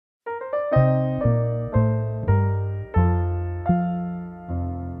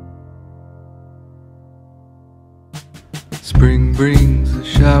brings the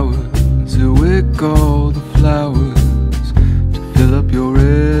showers, you wick all the flowers to fill up your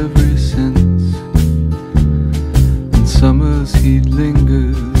every sense. And summer's heat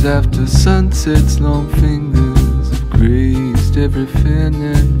lingers after sunset's long fingers have grazed every fin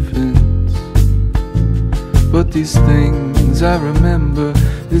and fence. But these things I remember,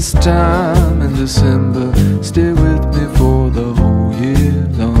 this time in December, stay with me for the whole year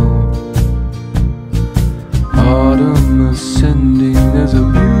long. Autumn ascending, there's a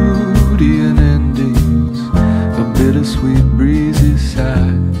beauty in endings, a bittersweet breezy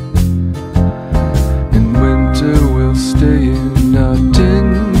sigh. In winter we'll stay in our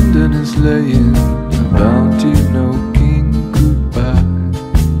tenderness, laying a bounty no king could buy.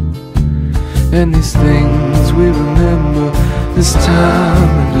 And these things we remember, this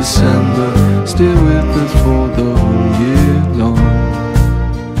time in December, stay with us for the whole year long.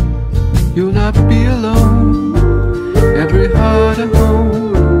 You'll not be alone, every heart at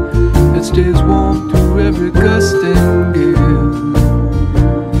home that stays warm through every gust and gale.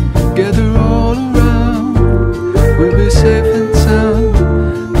 Gather all around, we'll be safe and sound,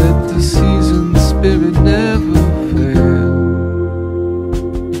 let the season's spirit never fail.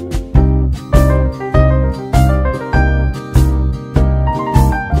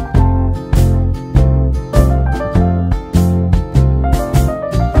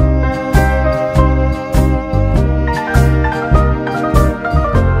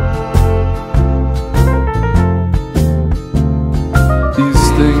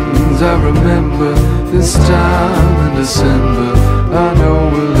 I remember, this time in December, I know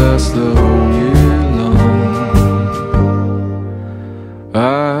we'll last the whole year long. I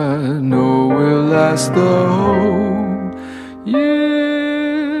know we'll last the whole year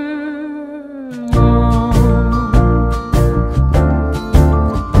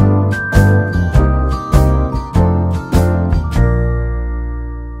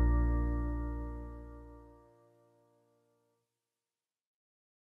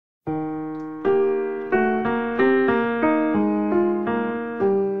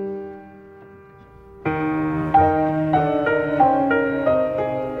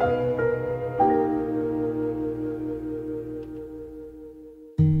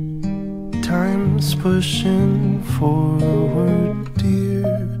Time's pushing forward,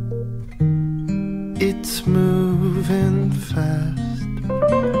 dear. It's moving fast.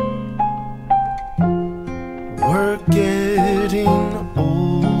 We're getting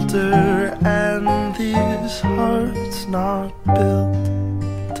older, and this heart's not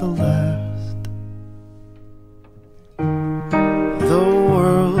built to last. The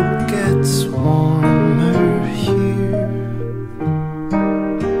world gets warmer here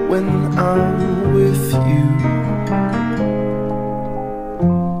when I'm with you.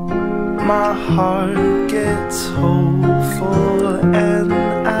 My heart gets hopeful and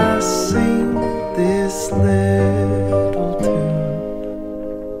I sing this little tune.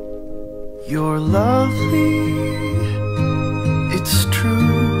 You're lovely, it's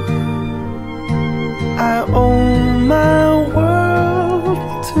true. I owe my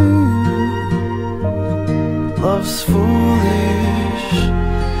world to you. Love's foolish,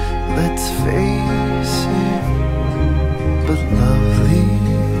 let's face it, but lovely.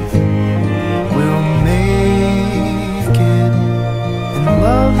 We'll make it, and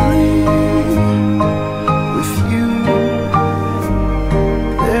lovely with you.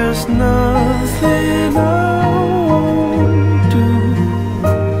 There's nothing I won't do.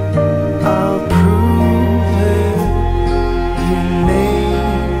 I'll prove it, you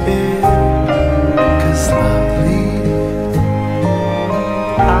name it, 'cause lovely,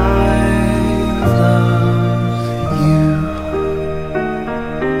 I love you.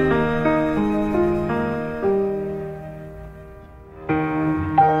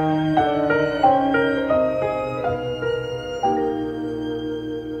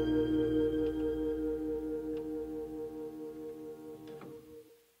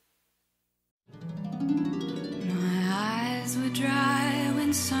 My eyes were dry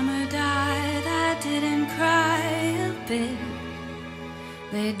when summer died. I didn't cry a bit.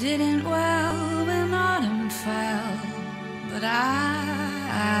 They didn't well when autumn fell, but I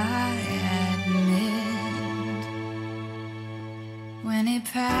admit when it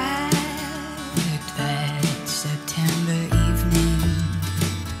passed that September evening,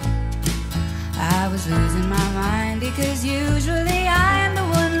 I was losing my mind because usually I am the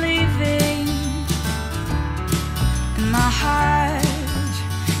one leaving, and my heart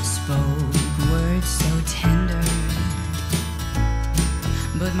spoke words so tender.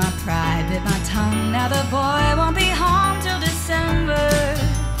 But my pride bit my tongue. Now the boy won't be home till December,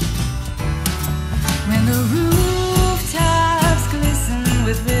 when the rooftops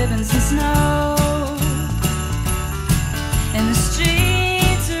snow, and the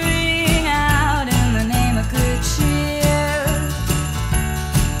streets ring out in the name of good cheer.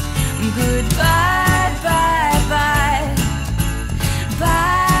 Goodbye, bye, bye,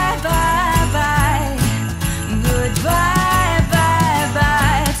 bye, bye, bye, goodbye, bye,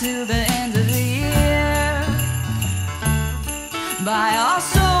 bye, till the end of the year. By all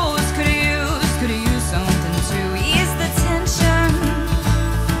souls, could have used something to ease the tension,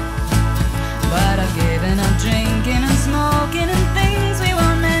 but I've given up drinking and smoking and things we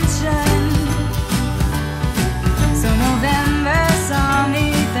won't mention. So November saw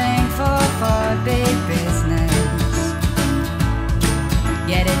me thankful for big business.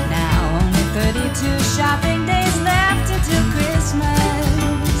 Get it now, only 32 shopping days left until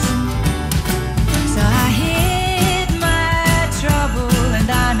Christmas. So I hid my trouble and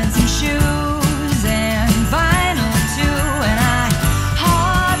diamonds and shoes and vinyl too, and I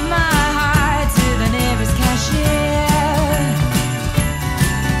hauled my heart to the nearest cashier.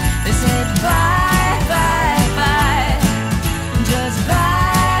 They said bye, bye, bye, just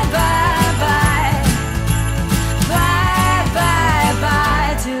bye, bye, bye, bye, bye,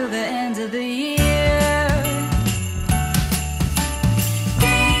 bye, till the end of the year.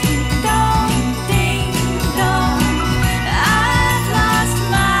 Ding dong, I've lost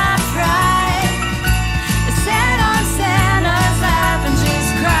my pride. I sat on Santa's lap and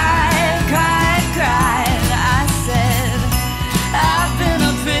just cried, cried, cried. I said, I've been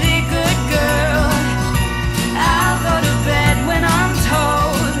a pretty good girl. I'll go to bed when I'm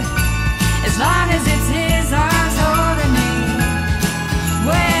told, as long as it's his arms holding me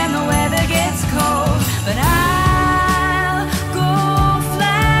when the weather gets cold. But I'll go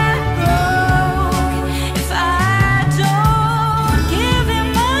flat broke if I don't give him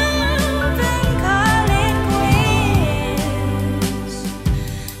up and call it quits.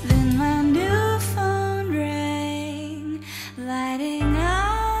 Then my new phone rang, lighting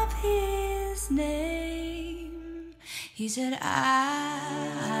up his name. He said, I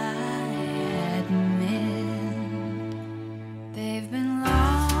admit they've been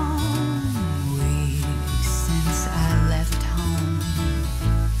long weeks since I left home.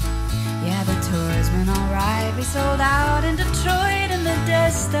 Yeah, the tour's been alright. We sold out in Detroit and the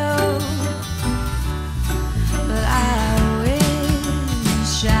Desto. But I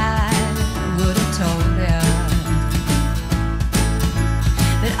wish I would have told ya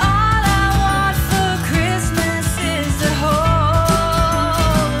that all I want for Christmas is to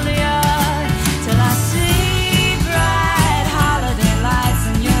hold ya till I see bright holiday lights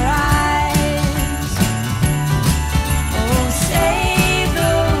in your eyes. Oh, say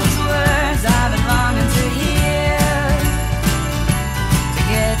those words I've been longing to hear, to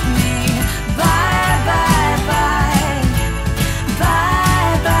get me bye, bye, bye,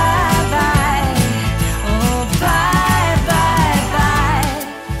 bye, bye, bye, oh, bye, bye, bye.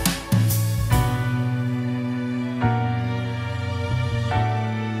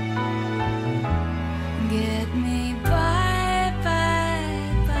 Get me bye,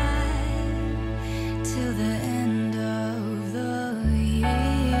 bye, bye, till the end of the year.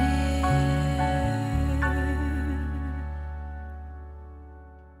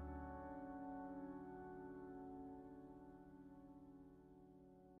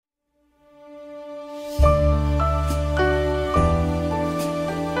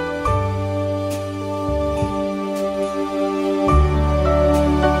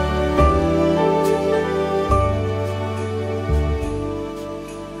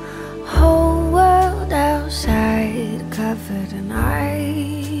 Whole world outside covered in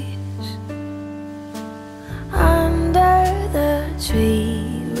ice. Under the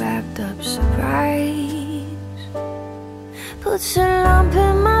tree, wrapped up surprise. Puts a lump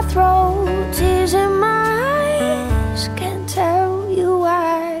in my throat, tears in my eyes. Can't tell you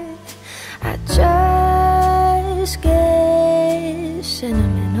why. I just get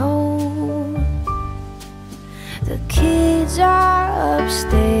cinnamon old. The kids are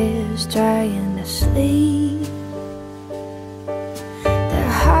upstairs trying to sleep.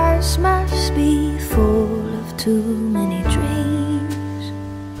 Their hearts must be full of too many dreams.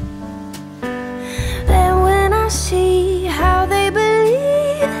 And when I see how they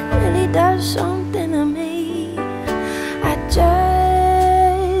believe, it really does something to me. I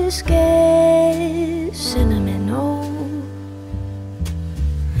just get cinnamon old.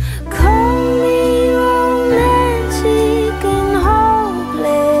 Call me romantic and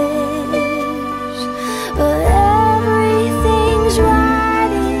hopeless, but everything's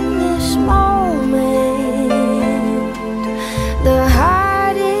right in this moment. The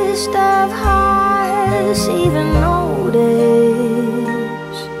hardest of hearts even notice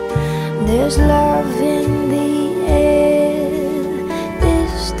there's love in the air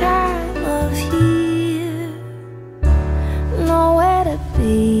this time of year. Nowhere to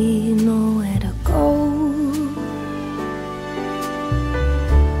be, nowhere to go,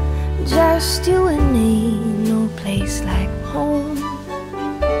 just you and me, no place like home.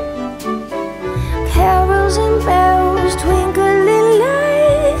 Carols and bells, twinkling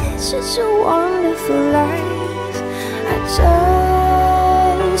lights, it's a wonderful life. I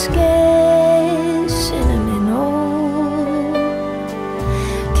just get sentimental,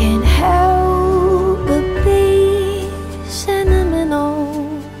 can't help but be sentimental.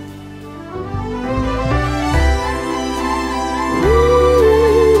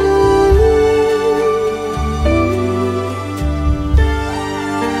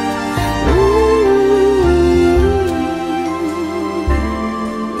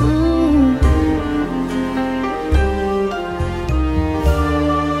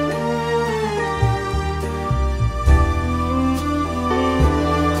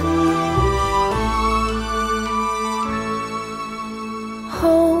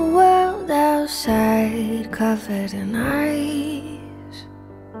 Whole world outside covered in ice,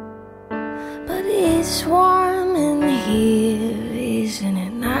 but it's warm in here, isn't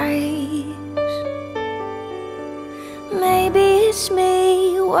it nice? Maybe it's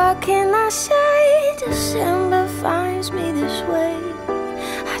me, what can I say? December finds me this way.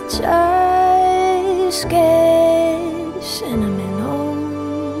 I just get sentimental,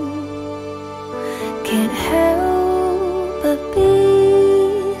 can't help but be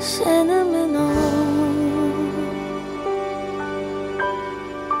sentimental.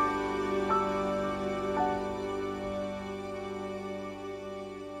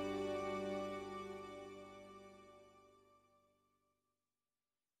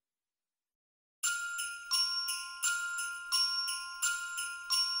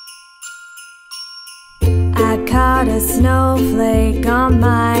 I caught a snowflake on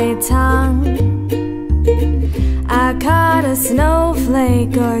my tongue. I caught a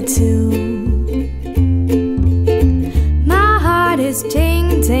snowflake or two. My heart is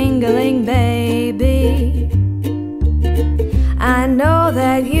tingling, baby. I know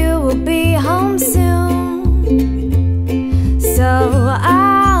that you will be home soon, so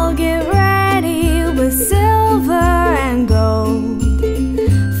I'll get ready with silver and gold.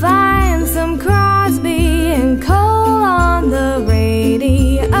 Find some Crosby and Cole on the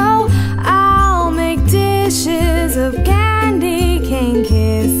radio. I'll make dishes of candy cane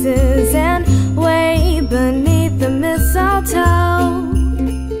kisses and wait beneath the mistletoe.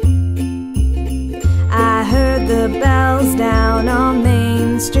 I heard the bells down on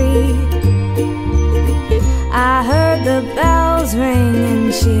Main Street. I heard the bells ring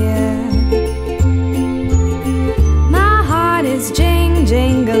and cheer. My heart is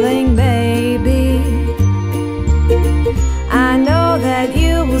jingling, baby. I know that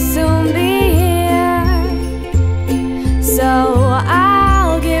you will soon be here, so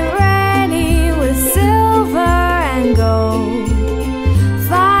I'll get ready with silver and gold.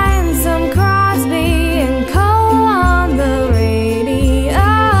 Find some Crosby and Cole on the radio.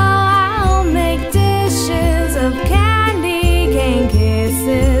 I'll make dishes of candy cane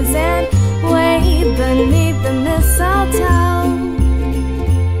kisses and wait beneath the mistletoe.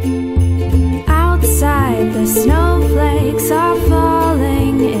 Outside, the snowflakes are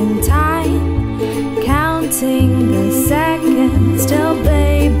falling in time, counting the seconds till,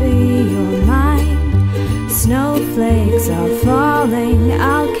 baby, you're mine. Snowflakes are falling,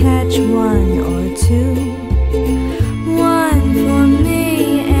 I'll catch one or two. One for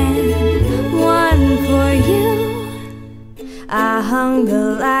me and one for you. I hung the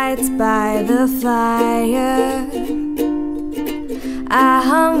lights by the fire. I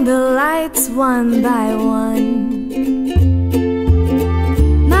hung the lights one by one.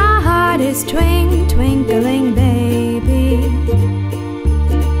 My heart is twinkling, baby,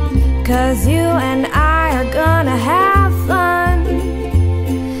 'cause you and I are gonna have fun.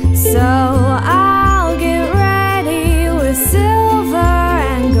 So I'll get ready with silver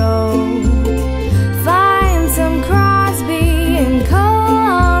and gold. Find some Crosby and Cole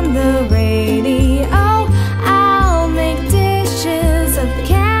on the radio. I'll make dishes of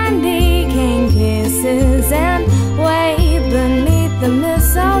candy cane kisses and wait beneath the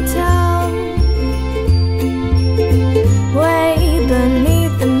mistletoe. Wait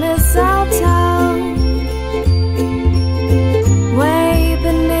beneath the mistletoe. Way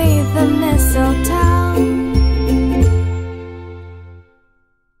beneath the mistletoe.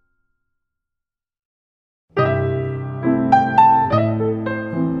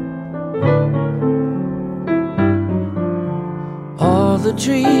 All the the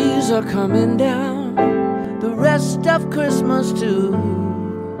trees are coming down, the rest of Christmas too.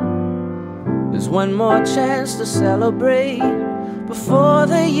 There's one more chance to celebrate before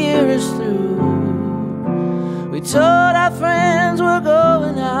the year is through. We told our friends we're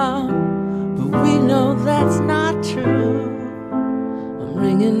going out, but we know that's not true. I'm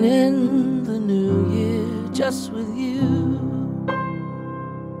ringing in the new year just with you.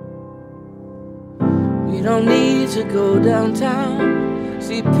 We don't need to go downtown,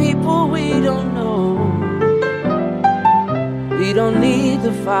 see people we don't know. We don't need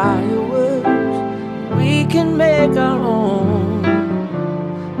the fireworks, we can make our own.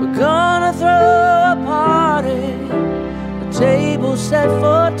 We're gonna throw a party, a table set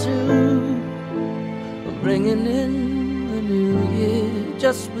for two. I'm bringing in the new year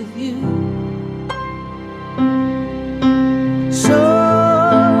just with you. So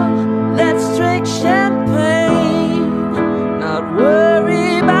let's drink champagne, not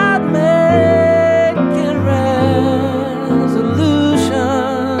worry about making resolutions.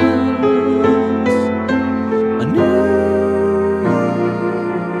 A new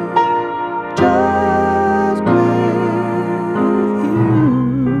just with you.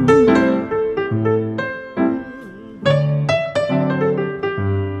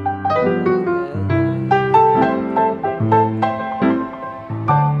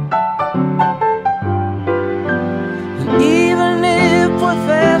 And even if we're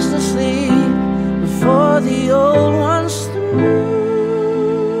fast asleep before the old one's through,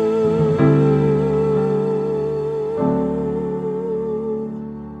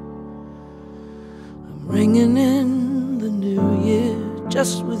 I'm ringing in the new year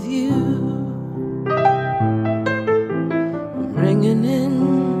just with you. I'm ringing in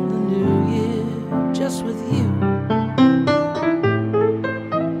the new year just with you.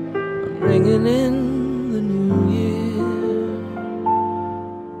 I'm ringing in the new year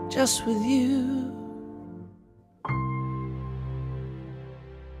just with you.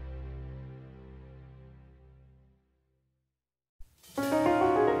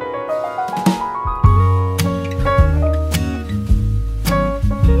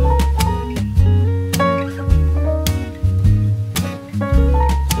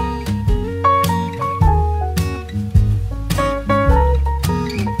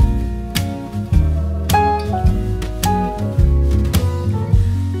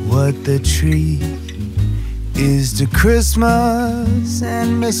 What the tree is to Christmas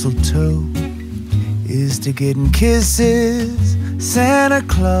and mistletoe is to getting kisses. Santa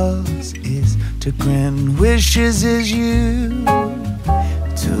Claus is to grant wishes, is you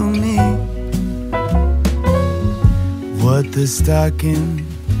to me. What the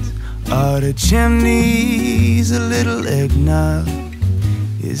stockings are to chimneys, a little eggnog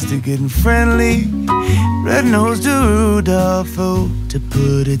is to getting friendly. Red-nosed Rudolph, oh, to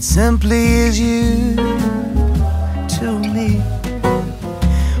put it simply, is you to me.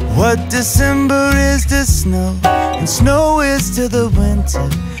 What December is to snow, and snow is to the winter,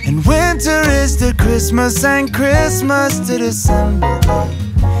 and winter is to Christmas, and Christmas to December.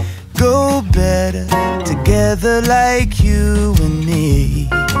 They go better together like you and me.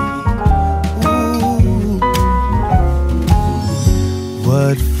 Ooh.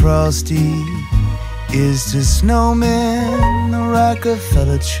 What Frosty is to snowmen, the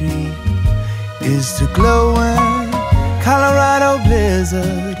Rockefeller tree is to glowing, Colorado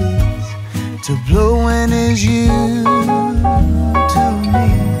blizzard is to blowing, is you to me.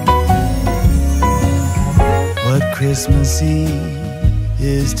 What Christmas Eve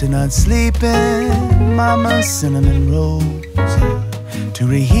is to not sleeping, Mama's cinnamon rolls are to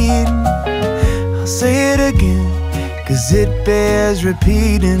reheating. I'll say it again, 'cause it bears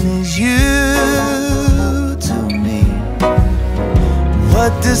repeating, is you to me.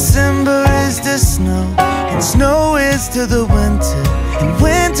 What December is to snow, and snow is to the winter, and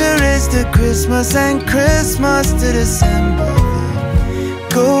winter is to Christmas, and Christmas to December. They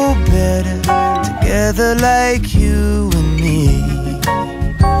go better together like you and me.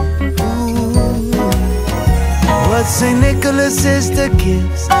 Ooh. What St. Nicholas is to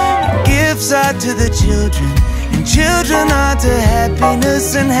gifts, and gifts are to the children, and children are to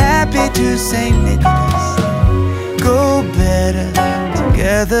happiness, and happy to St. Nicholas. Go better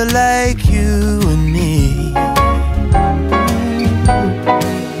together like you and me.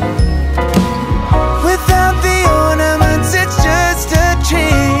 Without the ornaments, it's just a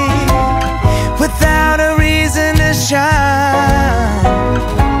tree, without a reason to shine.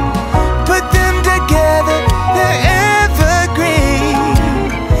 Put them together, they're evergreen,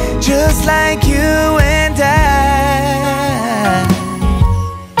 just like you and I.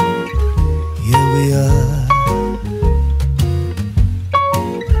 Here we are,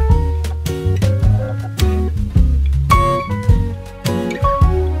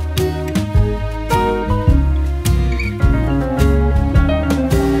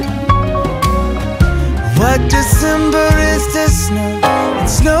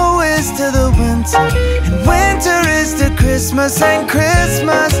 Christmas and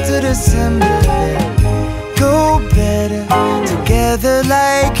Christmas to December. Go better together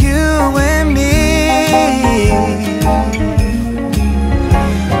like you and me.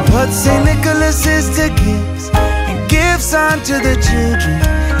 What St. Nicholas is to gifts, and gifts unto the children.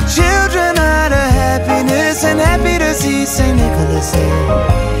 Children are the happiness, and happy to see St. Nicholas say,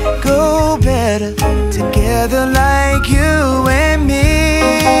 go better together like you and me.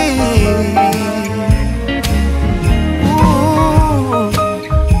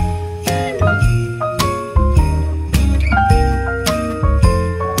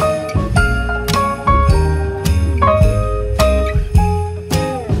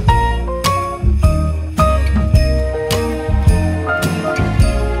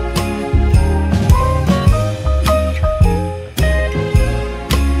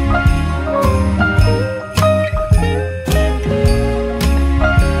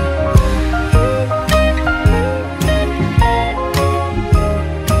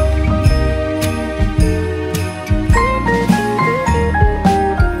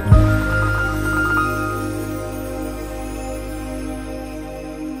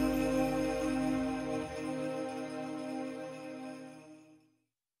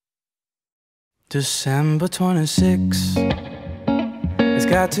 December 26th, it's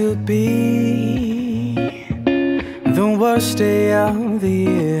got to be the worst day of the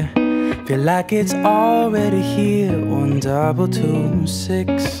year. Feel like it's already here.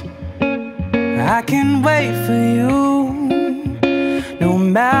 1226. I can't wait for you. No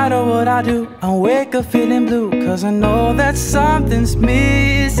matter what I do, I wake up feeling blue, 'cause I know that something's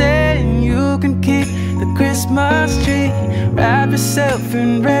missing. You can keep the Christmas tree, wrap yourself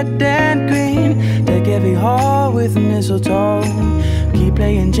in red and green, deck every hall with mistletoe, keep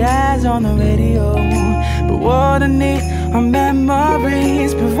playing jazz on the radio. But what I need are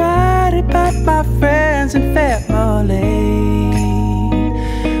memories provided by my friends and family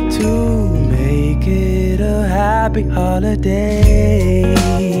to make it a happy holiday.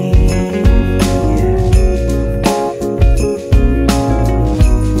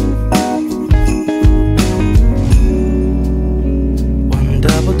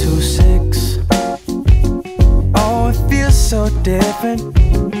 So different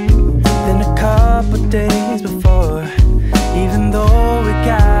than a couple days before, even though we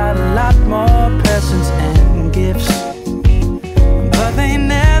got a lot more presents and gifts, but they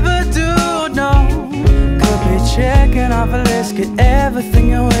never do, no. Could be checking off a list, get everything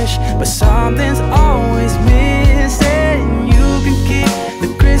you wish, but something's always missing. You can keep the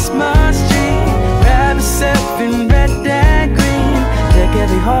Christmas tree, wrap yourself in red and green, deck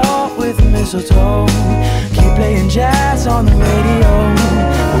every hall with mistletoe, keep playing jazz on the radio.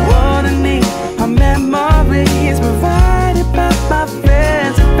 But what I need are memories provided by my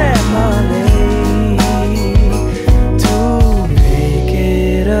friends and family to make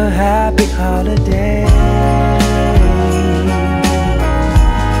it a happy holiday.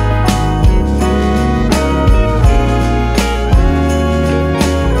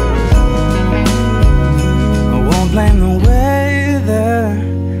 I won't blame the weather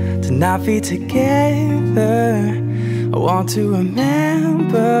to not be together. I want to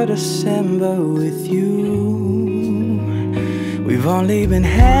remember December with you. We've only been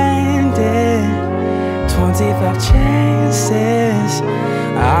handed 25 chances.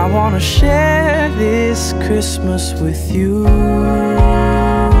 I want to share this Christmas with you.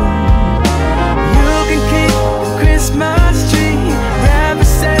 You can keep the Christmas tree, wrap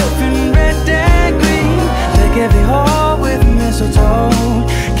yourself in red and green, deck every hall with mistletoe,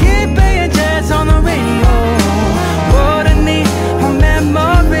 keep playing jazz on the radio. What I need are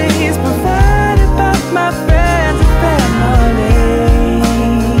memories provided by my friends and family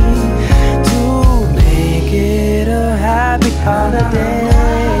to make it a happy holiday.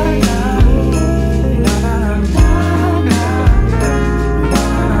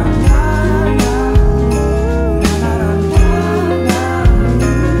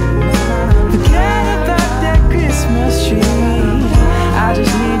 Forget about that Christmas tree, I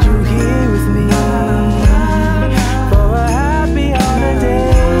just need you here with me.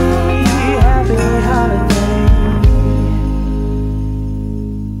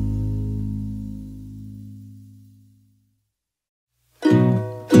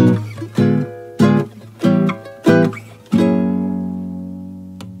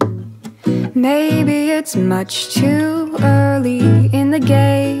 Maybe it's much too early in the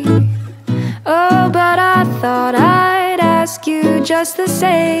game. Oh, but I thought I'd ask you just the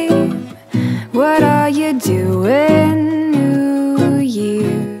same. What are you doing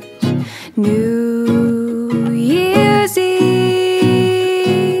New Year's Eve?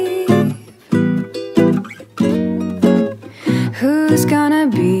 wanna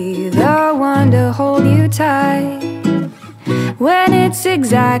be the one to hold you tight when it's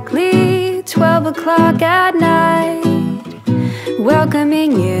exactly 12 o'clock at night,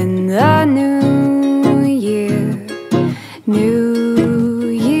 welcoming in the new year, New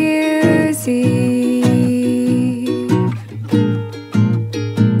Year's Eve.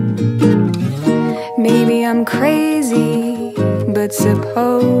 Maybe I'm crazy, but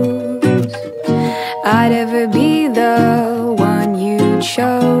suppose I'd ever be the one you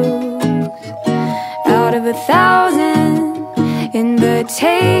chose. Out of 1,000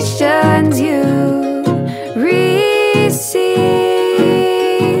 invitations you receive,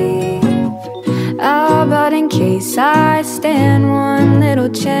 but in case I stand one little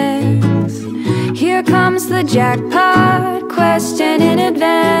chance, here comes the jackpot question in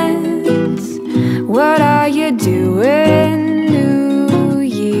advance. What are you doing New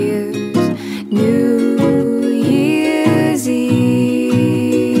Year's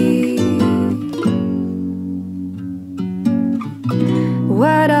Eve?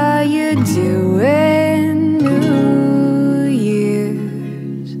 What are you doing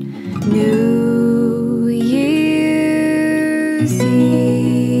New Year's Eve?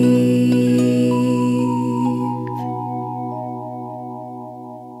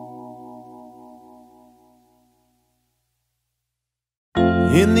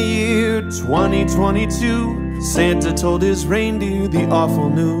 In the year 2022, Santa told his reindeer the awful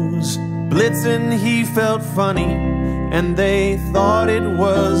news. Blitzen, he felt funny, and they thought it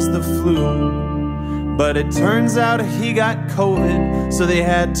was the flu. But it turns out he got COVID, so they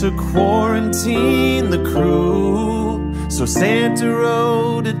had to quarantine the crew. So Santa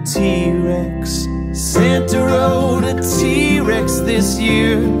rode a T-Rex. Santa rode a T-Rex this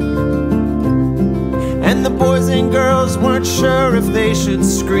year. And the boys and girls weren't sure if they should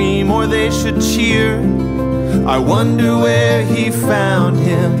scream or they should cheer. I wonder where he found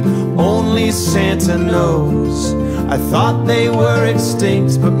him, only Santa knows. I thought they were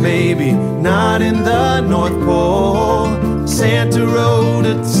extinct, but maybe not in the North Pole. Santa rode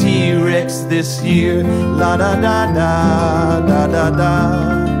a T-Rex this year. La da da da da da da.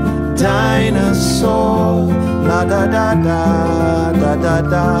 Dinosaur. La da da da da da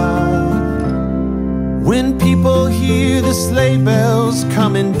da. When people hear the sleigh bells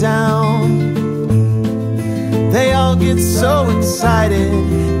coming down, they all get so excited,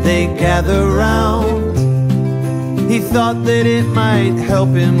 they gather round. He thought that it might help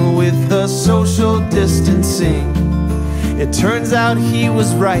him with the social distancing. It turns out he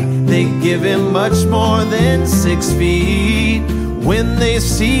was right, they give him much more than 6 feet. When they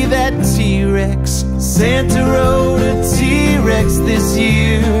see that T-Rex, Santa rode a T-Rex this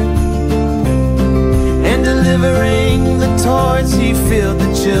year. And delivering the toys, he filled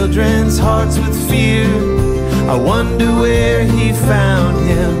the children's hearts with fear. I wonder where he found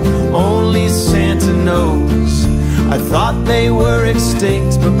him, only Santa knows. I thought they were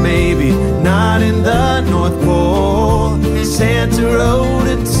extinct, but maybe not in the North Pole. Santa rode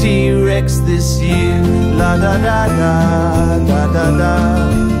a T-Rex this year. La da da da da da da.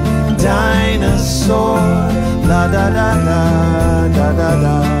 Dinosaur. La da da da da da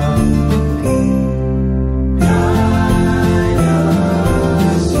da.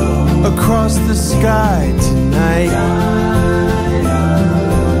 Across the sky tonight,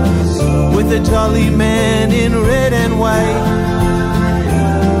 with a jolly man in red and white.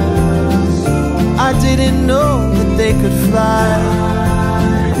 I didn't know that they could fly.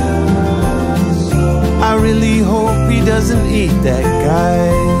 I really hope he doesn't eat that guy.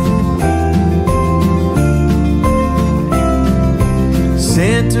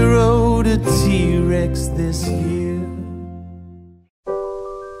 Santa rode a T-Rex this year.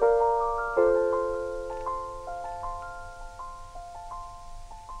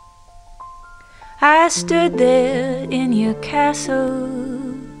 I stood there in your castle,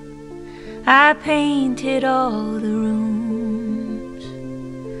 I painted all the rooms.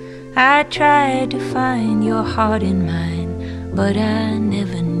 I tried to find your heart in mine, but I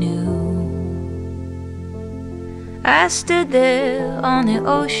never knew. I stood there on the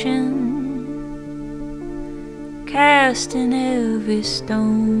ocean, casting every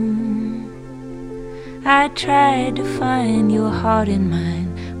stone. I tried to find your heart in mine,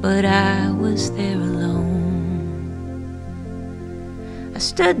 but I was there alone. I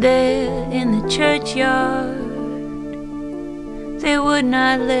stood there in the churchyard, they would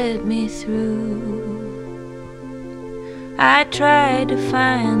not let me through. I tried to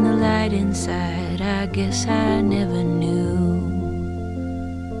find the light inside, I guess I never knew.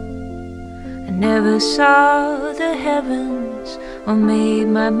 I never saw the heavens or made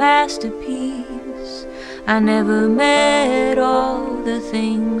my masterpiece. I never met all the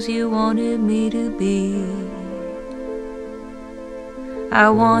things you wanted me to be. I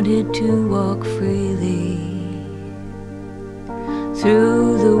wanted to walk freely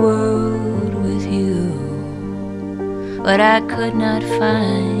through the world with you, but I could not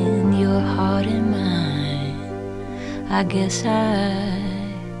find your heart in mine. I guess I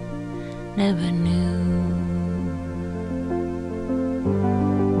never knew.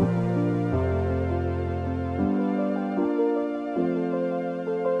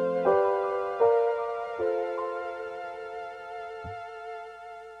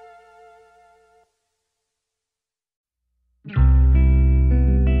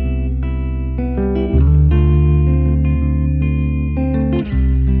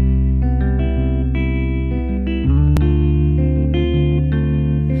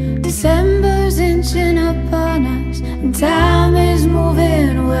 December's inching upon us, and time is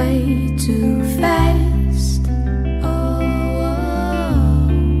moving way too fast. Oh,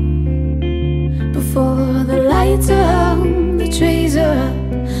 before the lights are hung, the trees are up,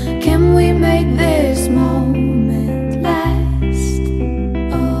 can we make this moment last?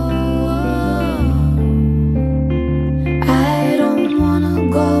 Oh, I don't wanna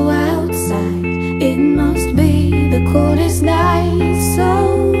go outside, it must be the coldest night so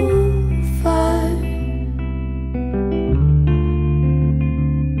far.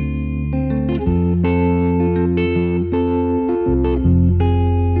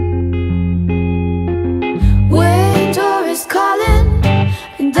 Winter is calling,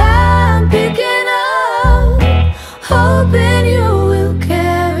 and I'm picking up, hoping you will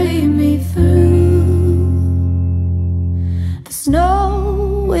carry me through. The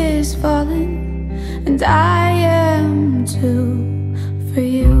snow is falling, and I am too, for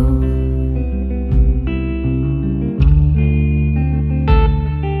you.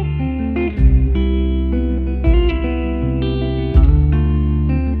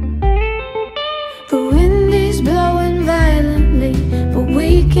 The wind is blowing violently, but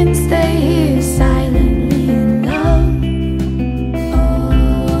we can stay here silently in love. Oh,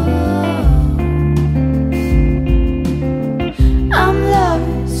 I'm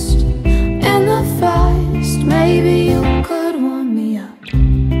lost in the frost, maybe you could warm me up.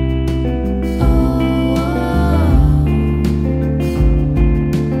 Oh,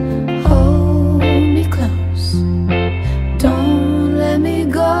 hold me close, don't let me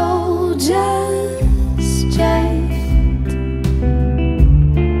go just yet.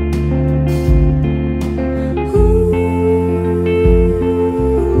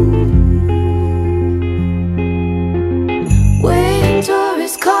 Winter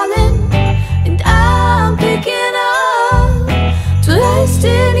is calling, and I'm picking up,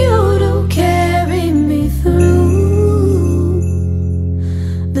 trusting you to carry me through.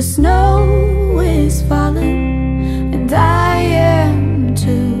 The snow is falling, and I am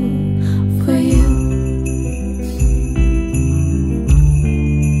too, for you.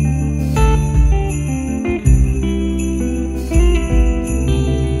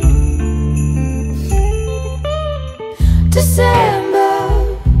 December,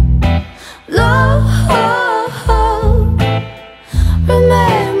 love,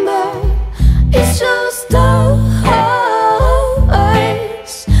 remember, it's just us,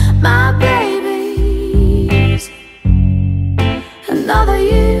 my babies. Another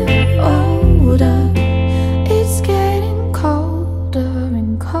year older, it's getting colder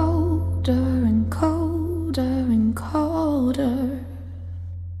and colder and colder and colder.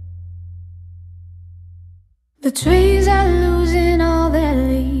 The trees are losing all their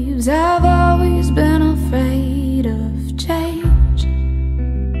leaves. I've always been afraid of change.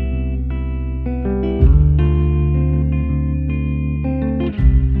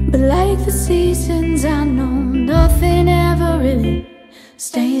 But like the seasons, I know nothing ever really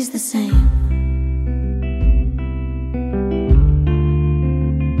stays the same.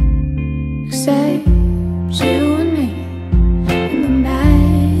 Except you and me and the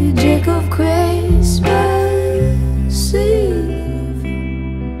magic of Christmas Eve.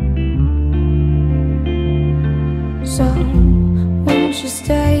 So won't you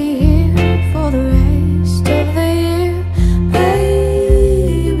stay here for the rest of the year, baby?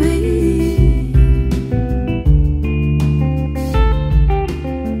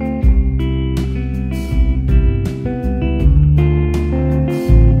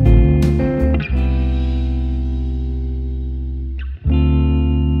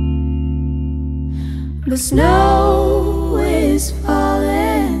 The snow is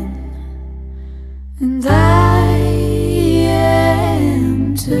falling, and I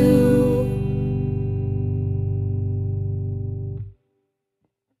am too,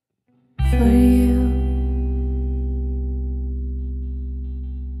 for you.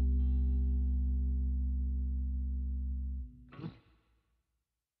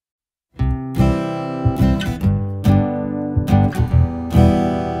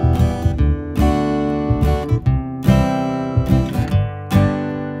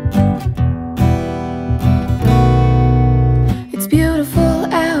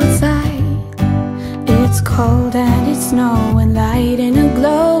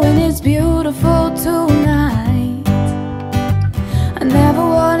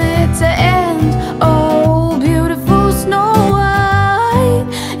 to end. Oh, beautiful Snow White.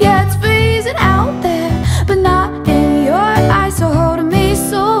 Yeah, it's freezing out there, but not in your eyes. So hold me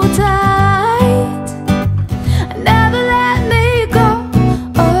so tight, never let me go.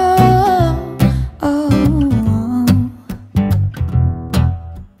 Oh, oh,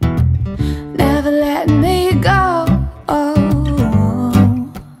 never let me go. Oh,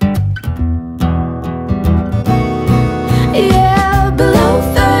 yeah, below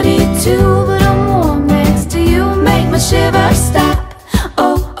 32, but I'm warm next to you. Make my shiver stop.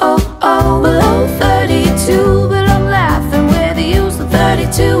 Oh, oh, oh, below 32, but I'm laughing with you. So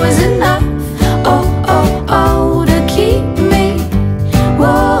 32 is enough. Oh, oh, oh, to keep me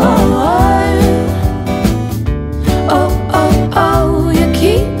warm. Oh, oh, oh, you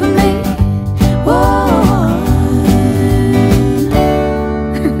keep me warm.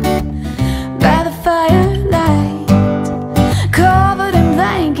 By the firelight, covered in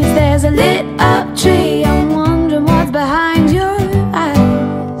blankets, there's a lit up tree. I'm wondering what's behind your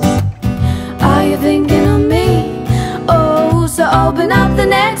eyes. Are you thinking of me? Oh, so open up the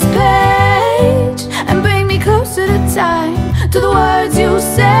next page and bring me closer to time, to the words you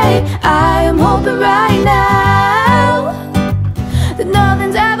say. I am hoping right now that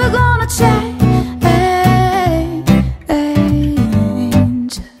nothing's ever gonna change.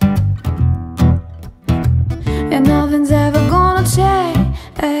 And nothing's ever gonna change.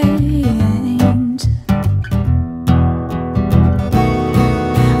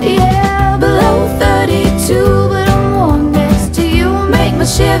 Yeah, below 32, but I'm warm next to you. Make my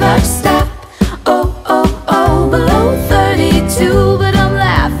shiver stop. Oh, oh, oh, below 32, but I'm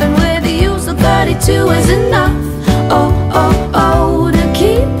laughing with you. So 32 is enough. Oh, oh, oh, to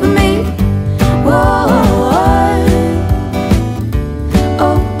keep me warm.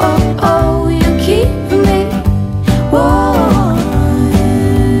 Oh, oh, oh, you keep me warm.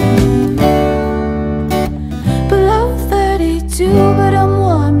 Below 32, but I'm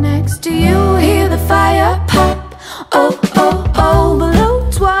warm next to you. Hear the fire pop. Oh, oh, oh, below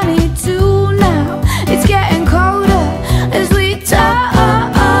 22 now. It's getting colder as we talk.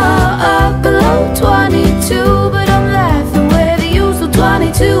 Below 22, but I'm laughing with you. So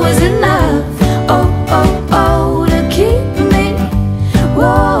 22 is enough. Oh, oh, oh, to keep me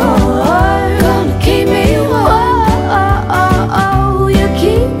warm. Gonna keep me warm. Oh, oh, oh, you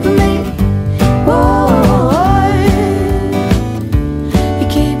keep me warm. You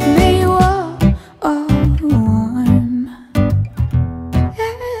keep me warm.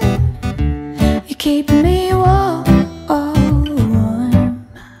 Yeah. You keep me warm.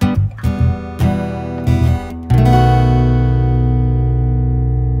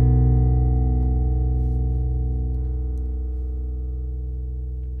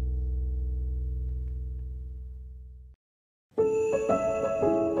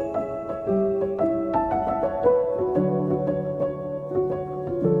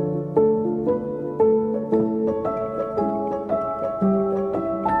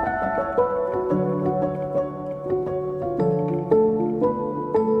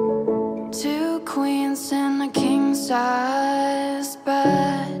 Two queens in a king-size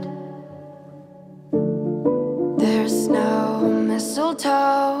bed. There's no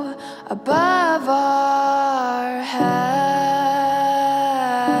mistletoe above our heads,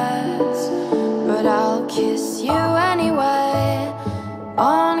 but I'll kiss you anyway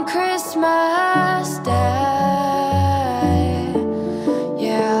on Christmas Day.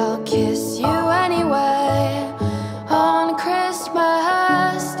 Yeah, I'll kiss you anyway on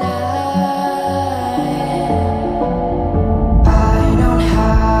Christmas Day. I don't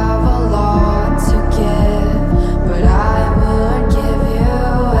have a lot to give, but I would give you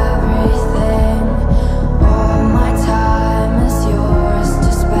everything. All my time is yours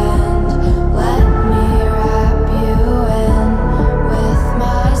to spend. Let me wrap you in with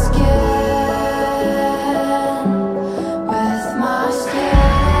my skin, with my skin.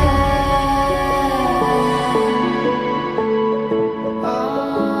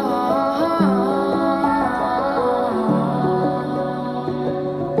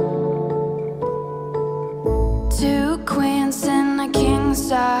 Two queens in a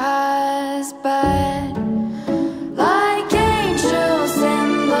king-size bed, like angels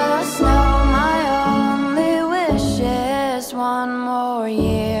in the snow. My only wish is one more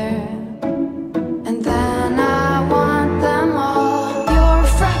year, and then I want them all. Your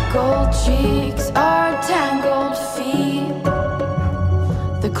freckled cheeks, our tangled feet.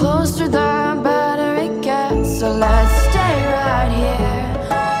 The closer the better it gets, so let's stay right here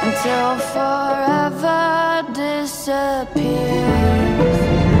until forever disappears.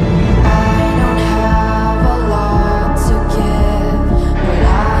 I don't have a lot to give, but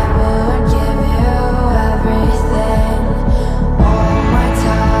I would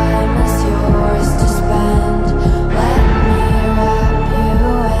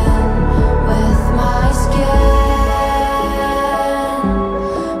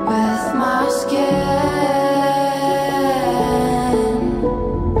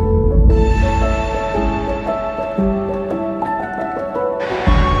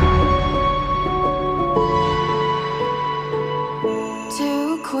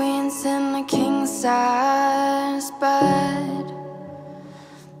queens in a king-size bed.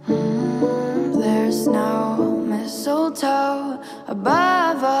 There's no mistletoe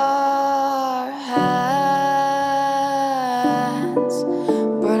above our heads,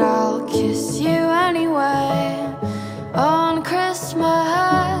 but I'll kiss you anyway on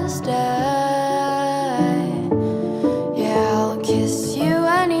Christmas Day. Yeah, I'll kiss you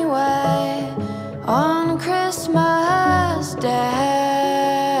anyway on Christmas Day.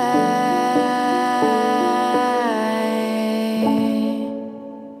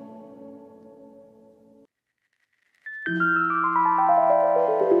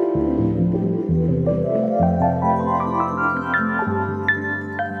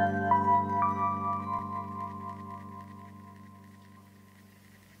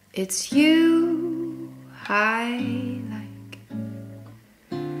 It's you I like,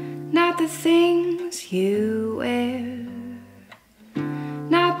 not the things you wear,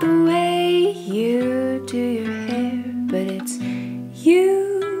 not the way you do your hair, but it's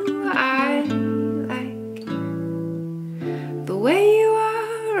you I like, the way you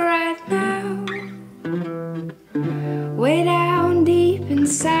are right now, way down deep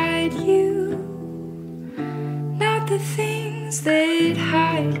inside you, not the things that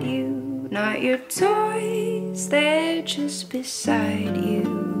hide you, not your toys, they're just beside you.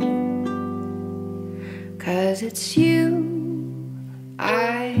 'Cause it's you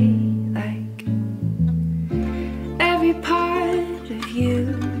I like, every part of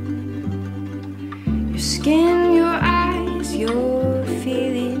you, your skin, your eyes, your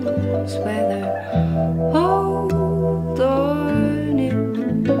feelings, whether old or new.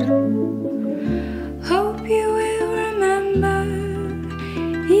 Hope you will remember,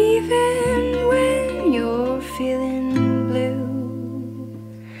 even when you're feeling blue.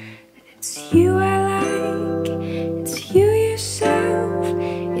 It's you I like, it's you yourself,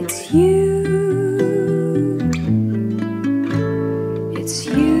 it's you. It's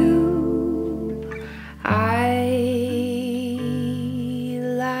you I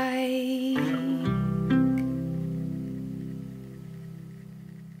like.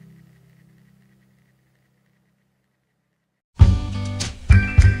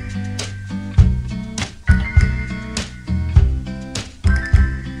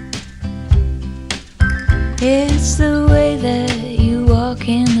 It's the way that you walk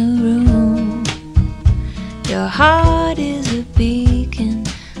in the room. Your heart is a beacon,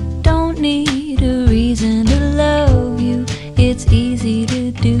 don't need a reason to love you, it's easy to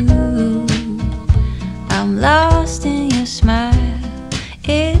do. I'm lost in your smile,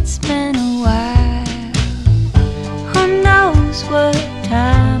 it's been a while. Who knows what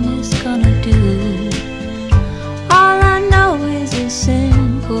time is gonna do? All I know is a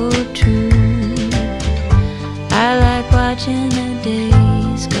simple truth. I like watching the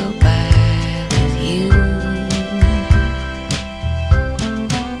days go by with you.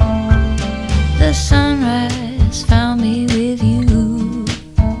 The sunrise found me with you.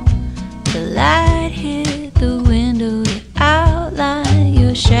 The light hit the window to outline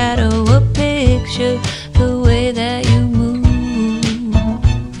your shadow, a picture, the way that you move.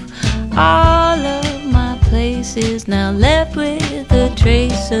 All of my places now left with a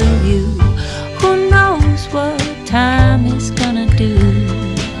trace of you. Who knows what time is gonna do?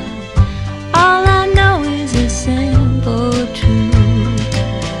 All I know is a simple truth.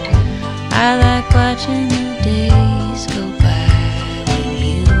 I like watching the days go by with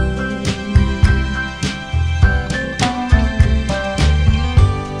you.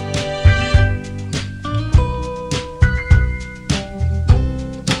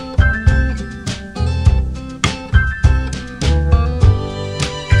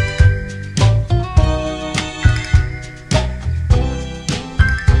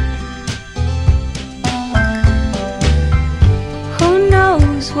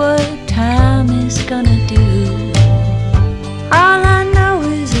 What time is gonna do? All I know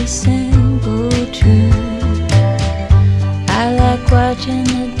is a simple truth. I like watching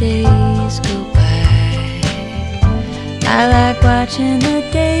the days go by. I like watching the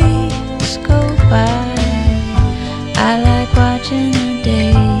days go by. I like watching the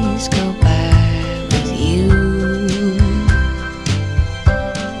days go